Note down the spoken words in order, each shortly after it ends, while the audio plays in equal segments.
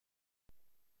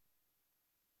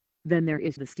Then there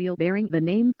is the stele bearing the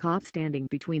name Kaf standing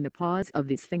between the paws of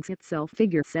the Sphinx itself,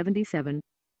 figure 77.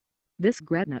 This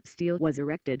granite stele was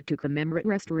erected to commemorate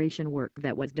restoration work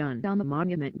that was done on the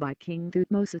monument by King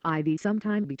Thutmose IV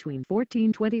sometime between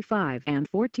 1425 and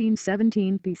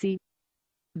 1417 BC.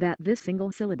 That this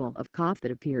single syllable of Kaf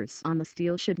that appears on the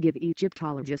stele should give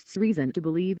Egyptologists reason to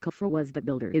believe Khafra was the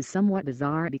builder is somewhat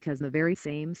bizarre, because the very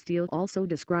same stele also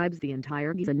describes the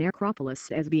entire Giza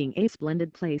necropolis as being a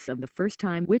splendid place of the first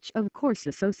time, which of course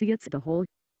associates the whole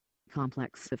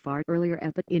complex to far earlier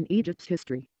epoch in Egypt's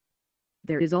history.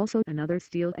 There is also another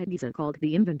stele at Giza called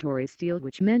the inventory stele,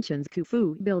 which mentions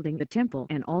Khufu building the temple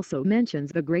and also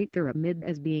mentions the Great Pyramid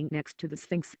as being next to the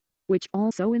Sphinx, which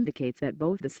also indicates that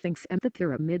both the Sphinx and the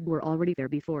pyramid were already there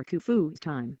before Khufu's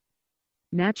time.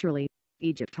 Naturally,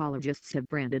 Egyptologists have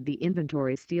branded the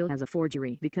inventory stele as a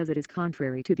forgery because it is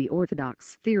contrary to the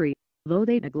orthodox theory, though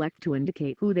they neglect to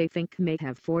indicate who they think may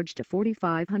have forged a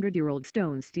 4,500-year-old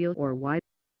stone stele or why.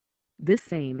 This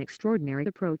same extraordinary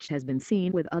approach has been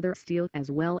seen with other stele as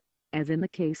well, as in the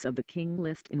case of the king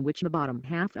list, in which the bottom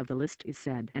half of the list is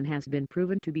said and has been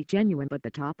proven to be genuine, but the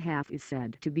top half is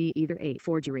said to be either a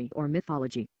forgery or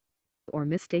mythology, or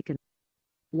mistaken.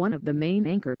 One of the main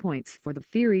anchor points for the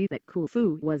theory that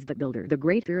Khufu was the builder of the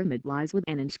Great Pyramid lies with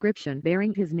an inscription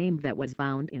bearing his name that was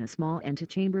found in a small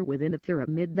antechamber within the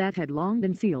pyramid that had long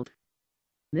been sealed.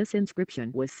 This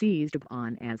inscription was seized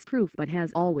upon as proof but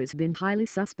has always been highly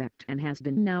suspect and has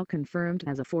been now confirmed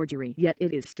as a forgery, yet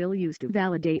it is still used to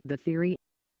validate the theory.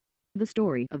 The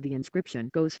story of the inscription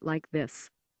goes like this.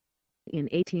 In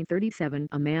 1837,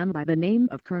 a man by the name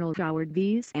of Colonel Howard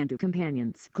V's and two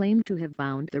companions claimed to have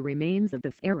found the remains of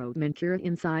the pharaoh Menkaure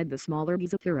inside the smaller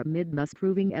Giza pyramid, thus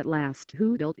proving at last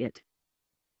who built it.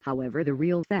 However, the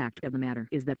real fact of the matter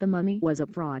is that the mummy was a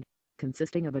fraud,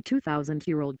 consisting of a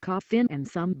 2,000-year-old coffin and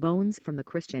some bones from the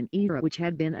Christian era which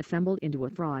had been assembled into a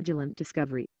fraudulent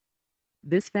discovery.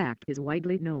 This fact is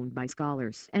widely known by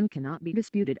scholars and cannot be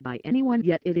disputed by anyone,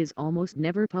 yet it is almost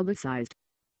never publicized.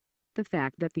 The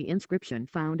fact that the inscription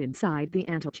found inside the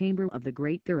antechamber of the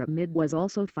Great Pyramid was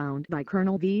also found by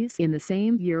Colonel V's in the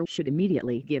same year should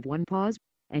immediately give one pause,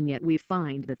 and yet we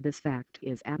find that this fact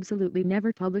is absolutely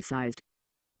never publicized.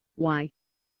 Why?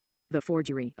 The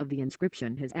forgery of the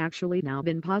inscription has actually now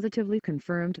been positively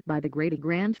confirmed by the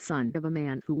great-grandson of a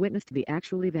man who witnessed the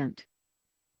actual event.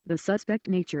 The suspect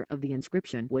nature of the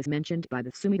inscription was mentioned by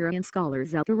the Sumerian scholar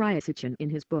Zechariah Sitchin in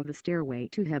his book The Stairway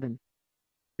to Heaven.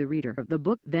 The reader of the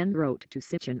book then wrote to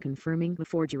Sitchin confirming the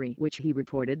forgery, which he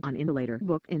reported on in a later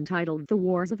book entitled The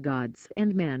Wars of Gods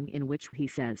and Men, in which he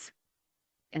says,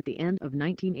 at the end of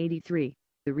 1983,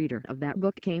 the reader of that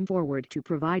book came forward to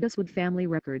provide us with family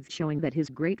records showing that his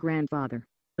great-grandfather,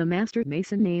 the master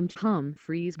mason named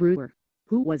Humphreys Brewer,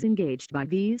 who was engaged by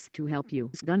these to help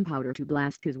use gunpowder to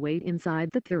blast his way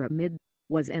inside the pyramid,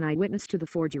 was an eyewitness to the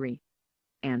forgery,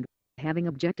 and, having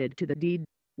objected to the deed,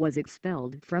 was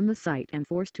expelled from the site and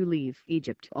forced to leave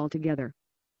Egypt altogether.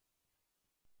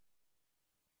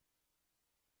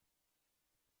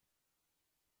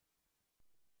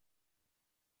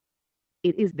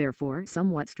 It is therefore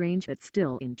somewhat strange that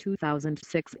still in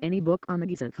 2006 any book on the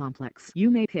Giza complex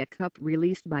you may pick up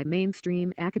released by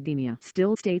mainstream academia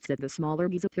still states that the smaller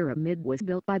Giza pyramid was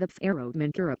built by the pharaoh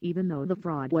Menkaure, even though the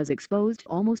fraud was exposed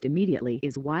almost immediately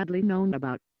is widely known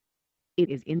about. It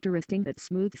is interesting that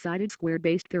smooth-sided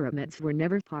square-based pyramids were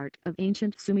never part of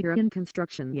ancient Sumerian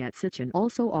construction, yet Sitchin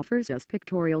also offers us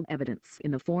pictorial evidence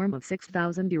in the form of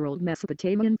 6,000-year-old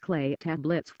Mesopotamian clay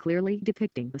tablets clearly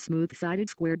depicting the smooth-sided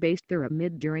square-based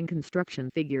pyramid during construction,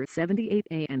 figure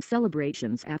 78a, and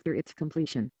celebrations after its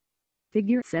completion.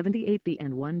 Figure 78b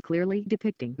and 1 clearly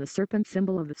depicting the serpent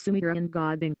symbol of the Sumerian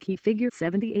god Enki, figure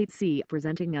 78c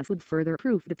presenting us with further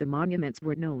proof that the monuments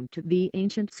were known to the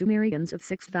ancient Sumerians of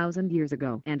 6,000 years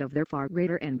ago and of their far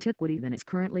greater antiquity than is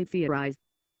currently theorized.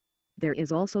 There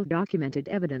is also documented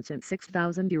evidence in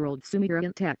 6,000-year-old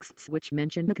Sumerian texts which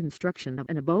mention the construction of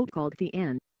an abode called the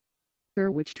An,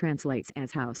 which translates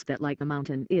as house that like the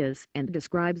mountain is, and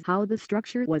describes how the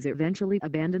structure was eventually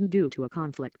abandoned due to a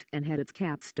conflict and had its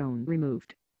capstone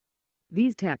removed.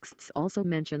 These texts also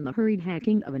mention the hurried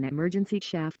hacking of an emergency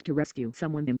shaft to rescue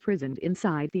someone imprisoned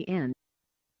inside the An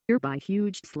by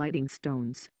huge sliding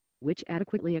stones, which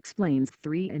adequately explains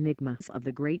 3 enigmas of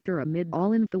the Great Pyramid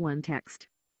all in the one text.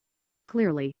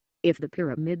 Clearly, if the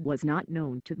pyramid was not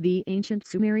known to the ancient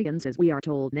Sumerians as we are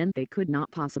told, then they could not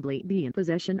possibly be in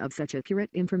possession of such accurate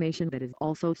information that is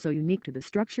also so unique to the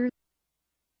structure.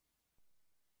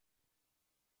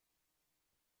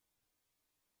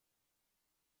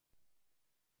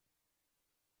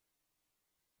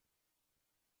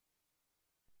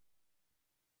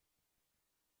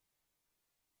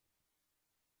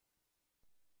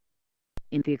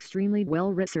 In the extremely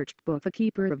well-researched book The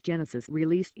Keeper of Genesis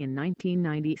released in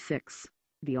 1996,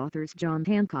 the authors John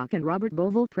Hancock and Robert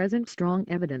Bovell present strong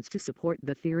evidence to support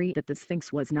the theory that the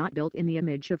Sphinx was not built in the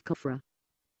image of Khufra.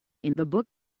 In the book,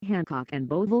 Hancock and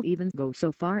Bovell even go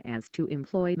so far as to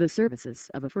employ the services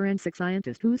of a forensic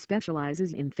scientist who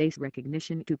specializes in face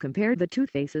recognition to compare the two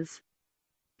faces.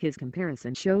 His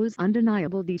comparison shows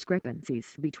undeniable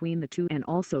discrepancies between the two and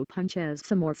also punches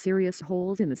some more serious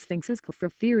holes in the Sphinx's Khufra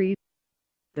theory.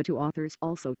 The two authors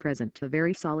also present a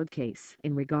very solid case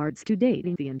in regards to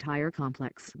dating the entire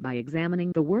complex by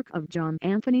examining the work of John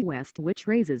Anthony West, which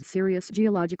raises serious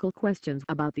geological questions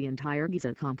about the entire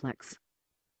Giza complex.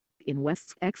 In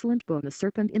West's excellent book The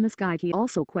Serpent in the Sky, he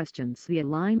also questions the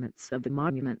alignments of the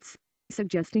monuments,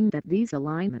 suggesting that these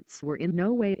alignments were in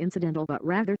no way incidental but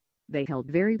rather, they held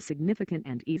very significant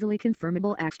and easily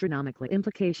confirmable astronomical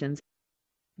implications.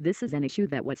 This is an issue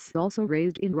that was also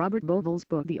raised in Robert Bovell's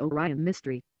book The Orion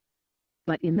Mystery.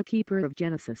 But in The Keeper of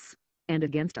Genesis, and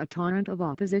against a torrent of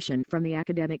opposition from the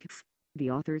academics, the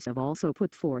authors have also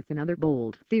put forth another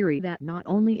bold theory that not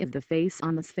only is the face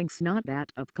on the Sphinx not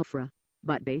that of Khufra,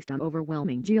 but based on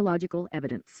overwhelming geological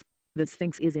evidence, the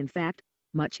Sphinx is in fact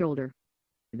much older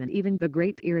than even the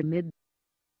Great Pyramid.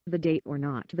 The date or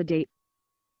not the date.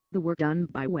 The work done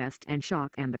by West and Schock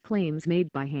and the claims made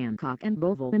by Hancock and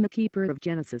Bovell in The Keeper of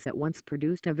Genesis at once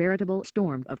produced a veritable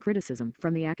storm of criticism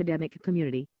from the academic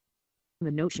community.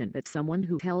 The notion that someone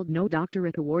who held no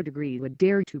doctorate or degree would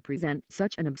dare to present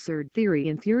such an absurd theory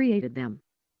infuriated them.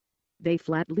 They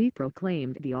flatly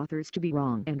proclaimed the authors to be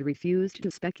wrong and refused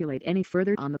to speculate any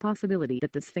further on the possibility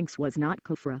that the Sphinx was not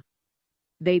Khufra.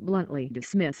 They bluntly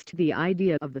dismissed the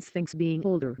idea of the Sphinx being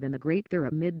older than the Great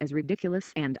Pyramid as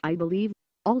ridiculous and, I believe,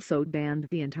 also banned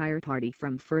the entire party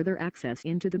from further access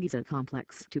into the Giza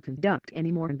complex to conduct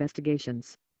any more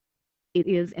investigations. It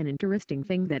is an interesting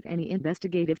thing that any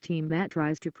investigative team that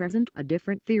tries to present a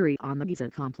different theory on the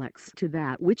Giza complex to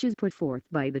that which is put forth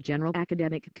by the general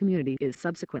academic community is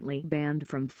subsequently banned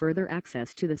from further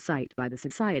access to the site by the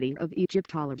Society of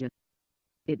Egyptology.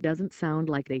 It doesn't sound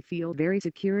like they feel very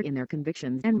secure in their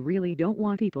convictions and really don't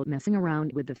want people messing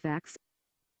around with the facts.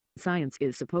 Science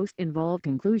is supposed to involve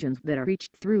conclusions that are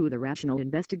reached through the rational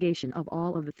investigation of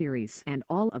all of the theories and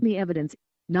all of the evidence,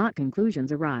 not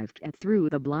conclusions arrived at through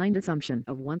the blind assumption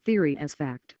of one theory as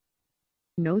fact.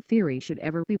 No theory should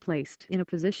ever be placed in a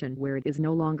position where it is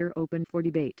no longer open for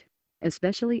debate,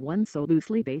 especially one so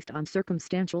loosely based on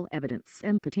circumstantial evidence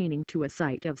and pertaining to a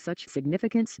site of such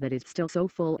significance that is still so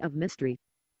full of mystery.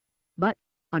 But,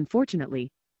 unfortunately,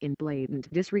 in blatant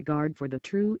disregard for the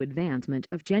true advancement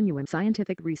of genuine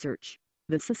scientific research,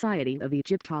 the Society of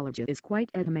Egyptology is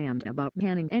quite adamant about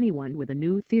banning anyone with a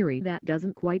new theory that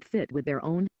doesn't quite fit with their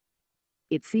own.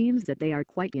 It seems that they are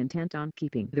quite intent on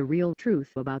keeping the real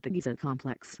truth about the Giza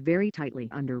complex very tightly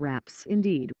under wraps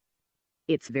indeed.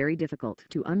 It's very difficult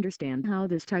to understand how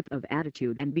this type of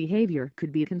attitude and behavior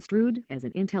could be construed as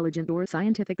an intelligent or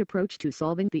scientific approach to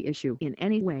solving the issue in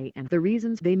any way, and the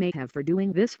reasons they may have for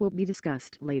doing this will be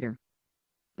discussed later.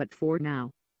 But for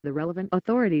now, the relevant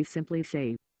authorities simply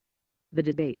say, the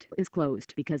debate is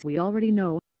closed because we already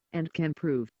know, and can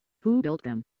prove, who built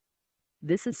them.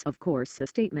 This is of course a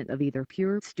statement of either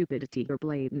pure stupidity or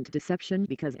blatant deception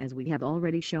because, as we have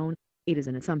already shown, it is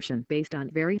an assumption based on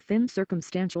very thin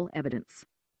circumstantial evidence.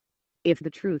 If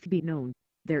the truth be known,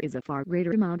 there is a far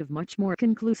greater amount of much more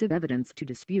conclusive evidence to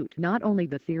dispute not only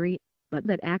the theory, but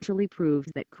that actually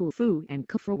proves that Khufu and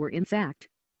Khufra were in fact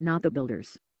not the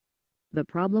builders. The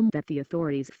problem that the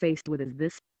authorities faced with is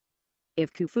this.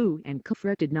 If Khufu and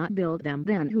Khufra did not build them,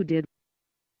 then who did?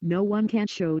 No one can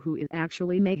show who it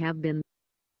actually may have been.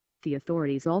 The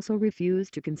authorities also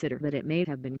refuse to consider that it may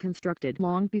have been constructed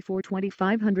long before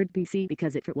 2500 BC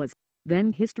because if it was,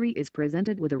 then history is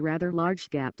presented with a rather large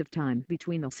gap of time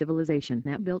between the civilization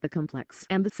that built the complex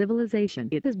and the civilization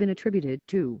it has been attributed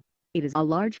to. It is a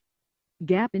large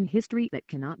gap in history that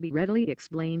cannot be readily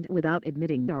explained without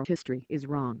admitting our history is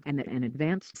wrong and that an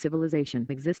advanced civilization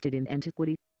existed in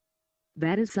antiquity.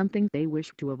 That is something they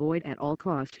wish to avoid at all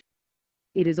cost.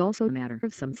 It is also a matter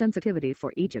of some sensitivity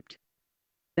for Egypt.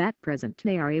 At present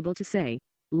they are able to say,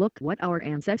 look what our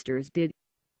ancestors did.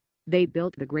 They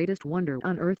built the greatest wonder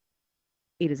on earth.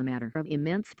 It is a matter of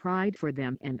immense pride for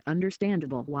them and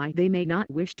understandable why they may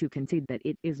not wish to concede that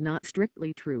it is not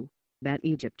strictly true, that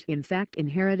Egypt in fact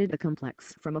inherited a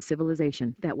complex from a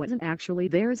civilization that wasn't actually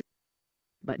theirs.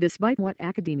 But despite what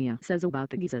academia says about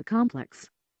the Giza complex,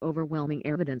 overwhelming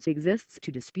evidence exists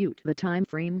to dispute the time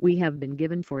frame we have been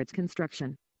given for its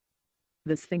construction.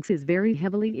 The Sphinx is very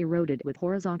heavily eroded with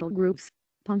horizontal grooves,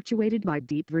 punctuated by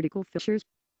deep vertical fissures.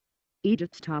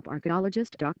 Egypt's top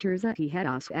archaeologist Dr. Zaki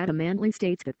Hadas adamantly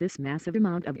states that this massive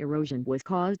amount of erosion was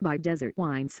caused by desert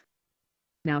wines.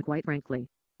 Now quite frankly,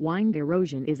 wine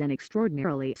erosion is an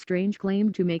extraordinarily strange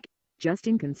claim to make, just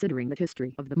in considering the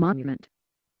history of the monument.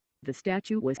 The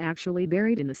statue was actually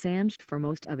buried in the sand for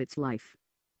most of its life.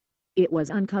 It was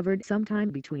uncovered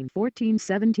sometime between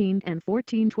 1417 and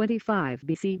 1425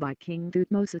 BC by King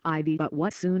Thutmose IV, but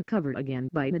was soon covered again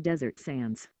by the desert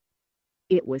sands.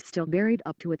 It was still buried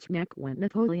up to its neck when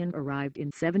Napoleon arrived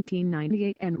in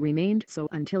 1798 and remained so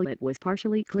until it was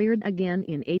partially cleared again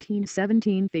in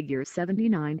 1817 figure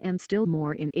 79 and still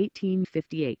more in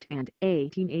 1858 and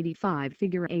 1885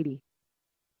 figure 80.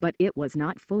 But it was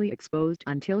not fully exposed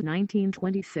until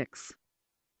 1926.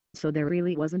 So there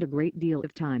really wasn't a great deal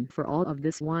of time for all of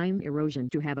this wine erosion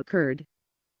to have occurred.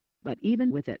 But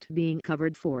even with it being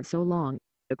covered for so long,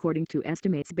 according to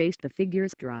estimates based the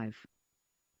figures drive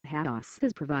Hadas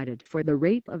has provided for the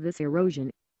rate of this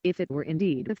erosion. If it were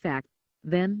indeed a fact,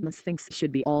 then the Sphinx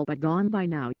should be all but gone by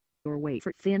now, or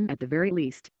wafer thin at the very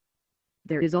least.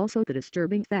 There is also the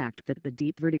disturbing fact that the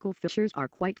deep vertical fissures are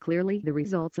quite clearly the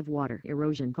results of water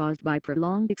erosion caused by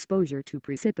prolonged exposure to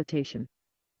precipitation.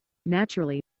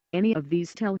 Naturally, any of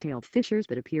these telltale fissures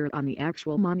that appear on the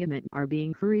actual monument are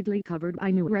being hurriedly covered by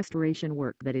new restoration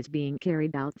work that is being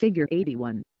carried out figure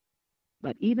 81.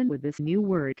 But even with this new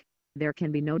work, there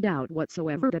can be no doubt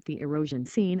whatsoever that the erosion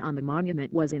seen on the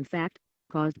monument was in fact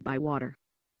caused by water.